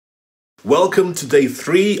Welcome to day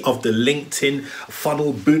 3 of the LinkedIn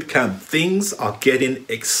Funnel Bootcamp. Things are getting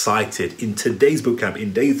excited. In today's bootcamp,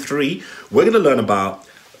 in day 3, we're going to learn about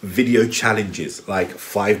video challenges, like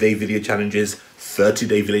 5-day video challenges,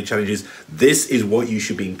 30-day video challenges. This is what you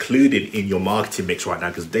should be including in your marketing mix right now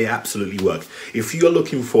because they absolutely work. If you want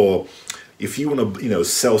to,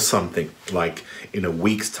 sell something like in a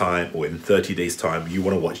week's time or in 30 days time, you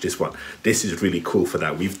want to watch this one. This is really cool for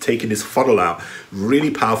that. We've taken this funnel out, really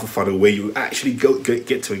powerful funnel where you actually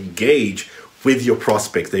get to engage with your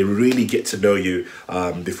prospects. They really get to know you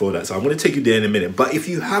before that. So I'm going to take you there in a minute. But if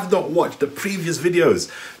you have not watched the previous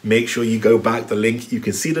videos, make sure you go back. The link, you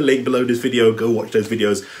can see the link below this video. Go watch those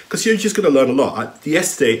videos because you're just going to learn a lot.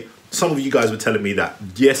 Yesterday, some of you guys were telling me that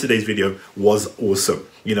yesterday's video was awesome.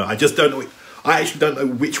 I actually don't know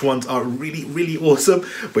which ones are really, really awesome,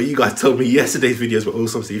 but you guys told me yesterday's videos were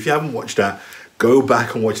awesome. So if you haven't watched that, go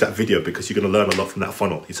back and watch that video because you're going to learn a lot from that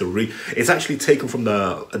funnel. It's actually taken from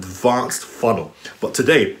the advanced funnel. But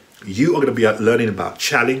today, you are going to be learning about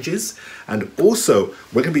challenges, and also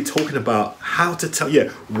we're going to be talking about how to tell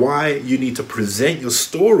why you need to present your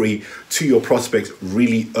story to your prospects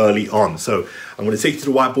really early on. So I'm going to take you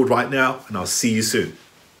to the whiteboard right now, and I'll see you soon.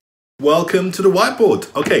 Welcome to the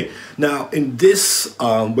whiteboard. Okay, now in this,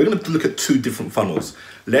 we're going to look at 2 different funnels.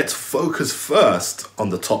 Let's focus first on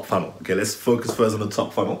the top funnel. Okay, let's focus first on the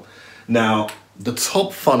top funnel. Now, the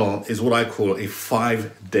top funnel is what I call a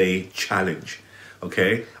 5-day challenge.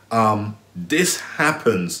 Okay, this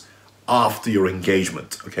happens after your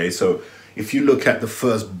engagement. Okay, so if you look at the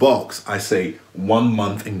first box, I say 1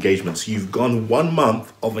 month engagement. So you've gone 1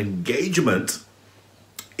 month of engagement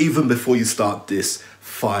even before you start this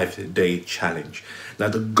 5-day challenge. Now,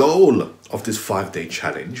 the goal of this 5-day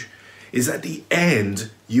challenge is at the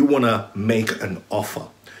end, you want to make an offer.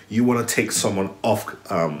 You want to take someone off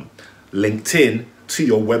LinkedIn to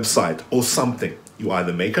your website or something. You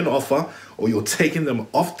either make an offer or you're taking them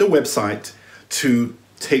off the website to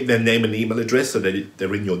take their name and email address so that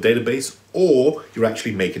they're in your database, or you're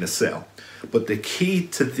actually making a sale. But the key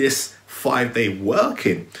to this 5-day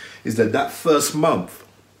working is that first month,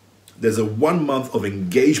 there's a 1 month of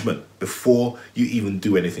engagement before you even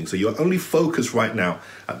do anything. So you're only focused right now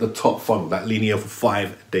at the top funnel, that linear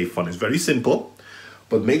 5-day funnel. It's very simple,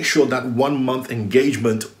 but make sure that 1 month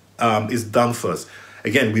engagement is done first.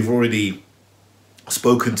 Again, we've already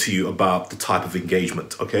spoken to you about the type of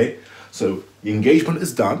engagement, okay? So the engagement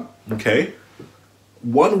is done, okay?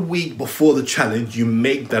 1 week before the challenge, you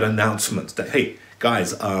make that announcement that, hey,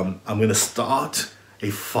 guys, I'm gonna start a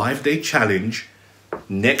 5-day challenge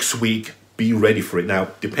next week. Be ready for it. Now,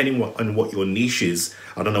 depending on what your niche is,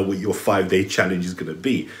 I don't know what your 5-day challenge is going to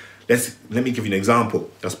be. Let me give you an example.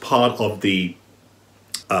 As part of the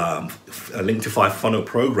Linkedtify funnel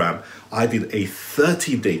program, I did a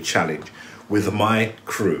 30-day challenge with my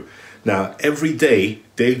crew. Now, every day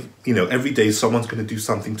someone's going to do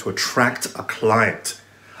something to attract a client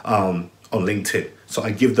on LinkedIn. So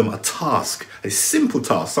I give them a task, a simple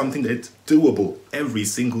task, something that's doable every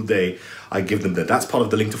single day. I give them that. That's part of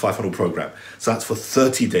the Linkedtify funnel program. So that's for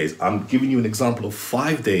 30 days. I'm giving you an example of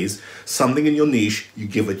 5 days, something in your niche. You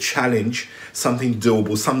give a challenge, something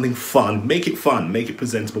doable, something fun. Make it fun, make it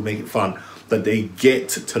presentable, make it fun, that they get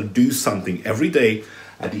to do something every day.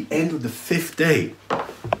 At the end of the 5th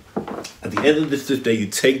day, you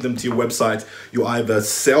take them to your website. You either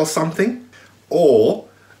sell something or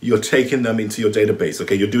you're taking them into your database.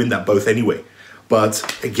 Okay, you're doing that both anyway.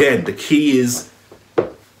 But again, the key is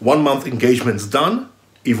 1 month engagement's done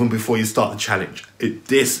even before you start the challenge.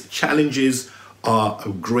 These challenges are a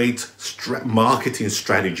great marketing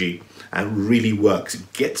strategy and really works.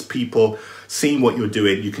 It gets people seeing what you're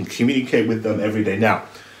doing. You can communicate with them every day. Now,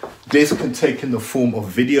 this can take in the form of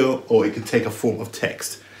video or it can take a form of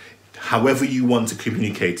text. However you want to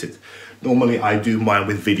communicate it. Normally I do mine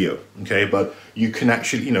with video, okay? But you can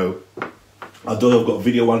actually, although I've got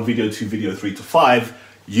video 1, video 2, video 3 to 5,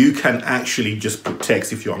 you can actually just put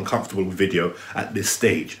text if you're uncomfortable with video at this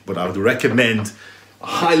stage. But I would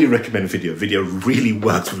highly recommend video. Video really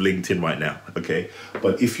works with LinkedIn right now, okay?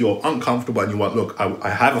 But if you're uncomfortable and you want, look,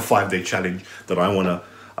 I have a 5-day challenge that I want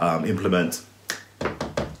to implement,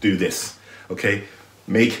 do this, okay?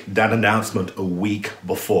 Make that announcement a week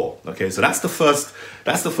before. Okay, so that's the first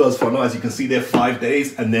funnel. As you can see there, 5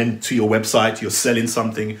 days, and then to your website, you're selling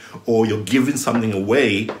something or you're giving something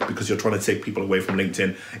away because you're trying to take people away from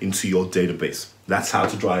LinkedIn into your database. That's how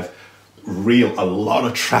to drive a lot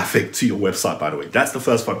of traffic to your website, by the way. That's the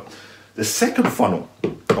first funnel. The second funnel,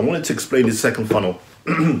 I wanted to explain the second funnel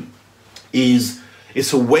is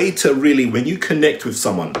it's a way to really, when you connect with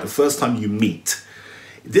someone, the first time you meet,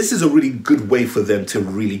 this is a really good way for them to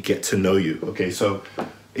really get to know you. Okay, so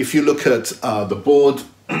if you look at the board,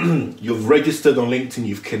 you've registered on LinkedIn,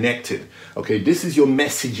 you've connected. Okay, this is your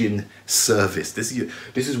messaging service. This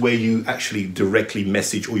is where you actually directly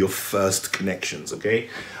message all your first connections. Okay,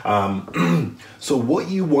 so what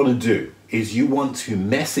you want to do is you want to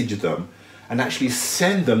message them and actually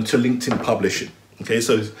send them to LinkedIn Publishing. Okay,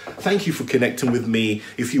 so thank you for connecting with me.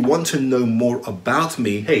 If you want to know more about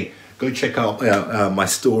me, hey, go check out my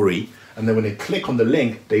story. And then when they click on the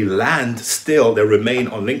link, they remain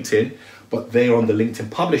on LinkedIn, but they're on the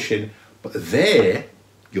LinkedIn Publishing. But there,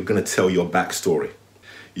 you're going to tell your backstory.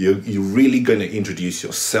 You're really going to introduce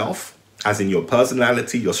yourself, as in your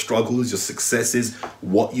personality, your struggles, your successes,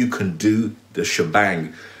 what you can do, the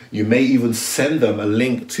shebang. You may even send them a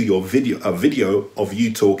link to your video, a video of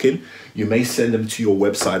you talking. You may send them to your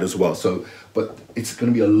website as well. But it's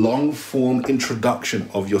going to be a long form introduction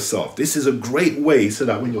of yourself. This is a great way so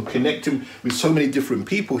that when you're connecting with so many different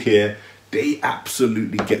people here, they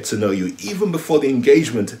absolutely get to know you. Even before the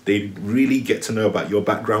engagement, they really get to know about your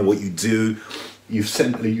background, what you do. You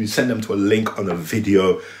send them to a link on a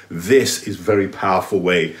video. This is a very powerful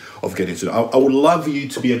way of getting to know. I would love you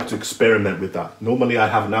to be able to experiment with that. Normally I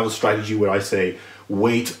have another strategy where I say,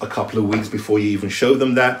 wait a couple of weeks before you even show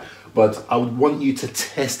them that. But I would want you to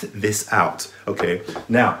test this out, okay?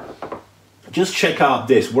 Now, just check out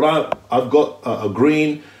this. I've got a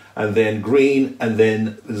green, and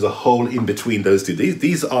then there's a hole in between those two.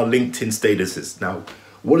 These are LinkedIn statuses. Now,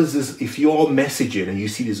 what is this? If you're messaging and you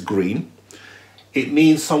see this green, it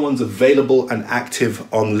means someone's available and active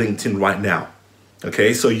on LinkedIn right now.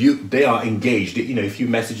 Okay, so they are engaged. You know, if you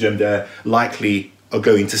message them, they're likely are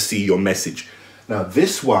going to see your message. Now,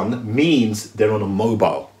 this one means they're on a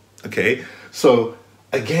mobile. Okay, so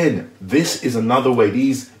again, this is another way.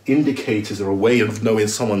 These indicators are a way of knowing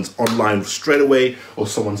someone's online straight away or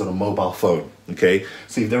someone's on a mobile phone. Okay,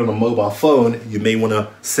 so if they're on a mobile phone, you may want to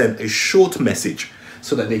send a short message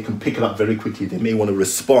so that they can pick it up very quickly. They may want to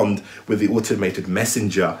respond with the automated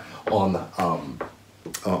messenger on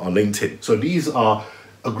LinkedIn. So these are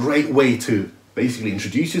a great way to basically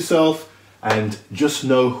introduce yourself and just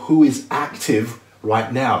know who is active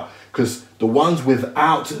right now, because the ones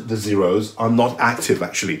without the zeros are not active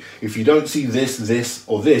actually. If you don't see this,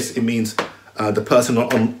 or this, it means the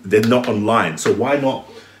person they're not online. So why not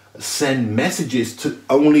send messages to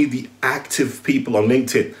only the active people on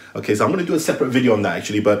LinkedIn? Okay, so I'm going to do a separate video on that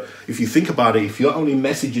actually, but if you think about it, if you're only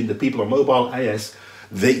messaging the people on mobile,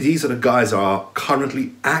 these are the guys that are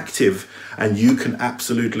currently active, and you can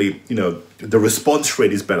absolutely, you know, the response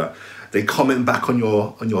rate is better. They comment back on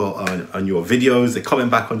your videos. They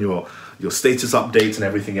comment back on your status updates and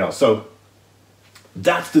everything else. So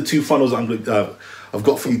that's the two funnels I've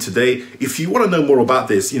got for you today. If you want to know more about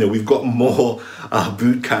this, you know, we've got more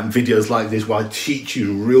bootcamp videos like this where I teach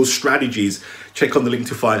you real strategies. Check on the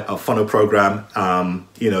Linkedtify funnel program.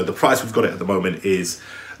 You know, the price we've got it at the moment is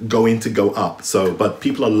going to go up. So, but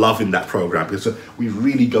people are loving that program because we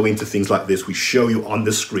really go into things like this. We show you on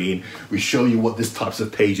the screen. We show you what these types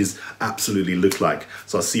of pages absolutely look like.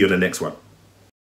 So I'll see you in the next one.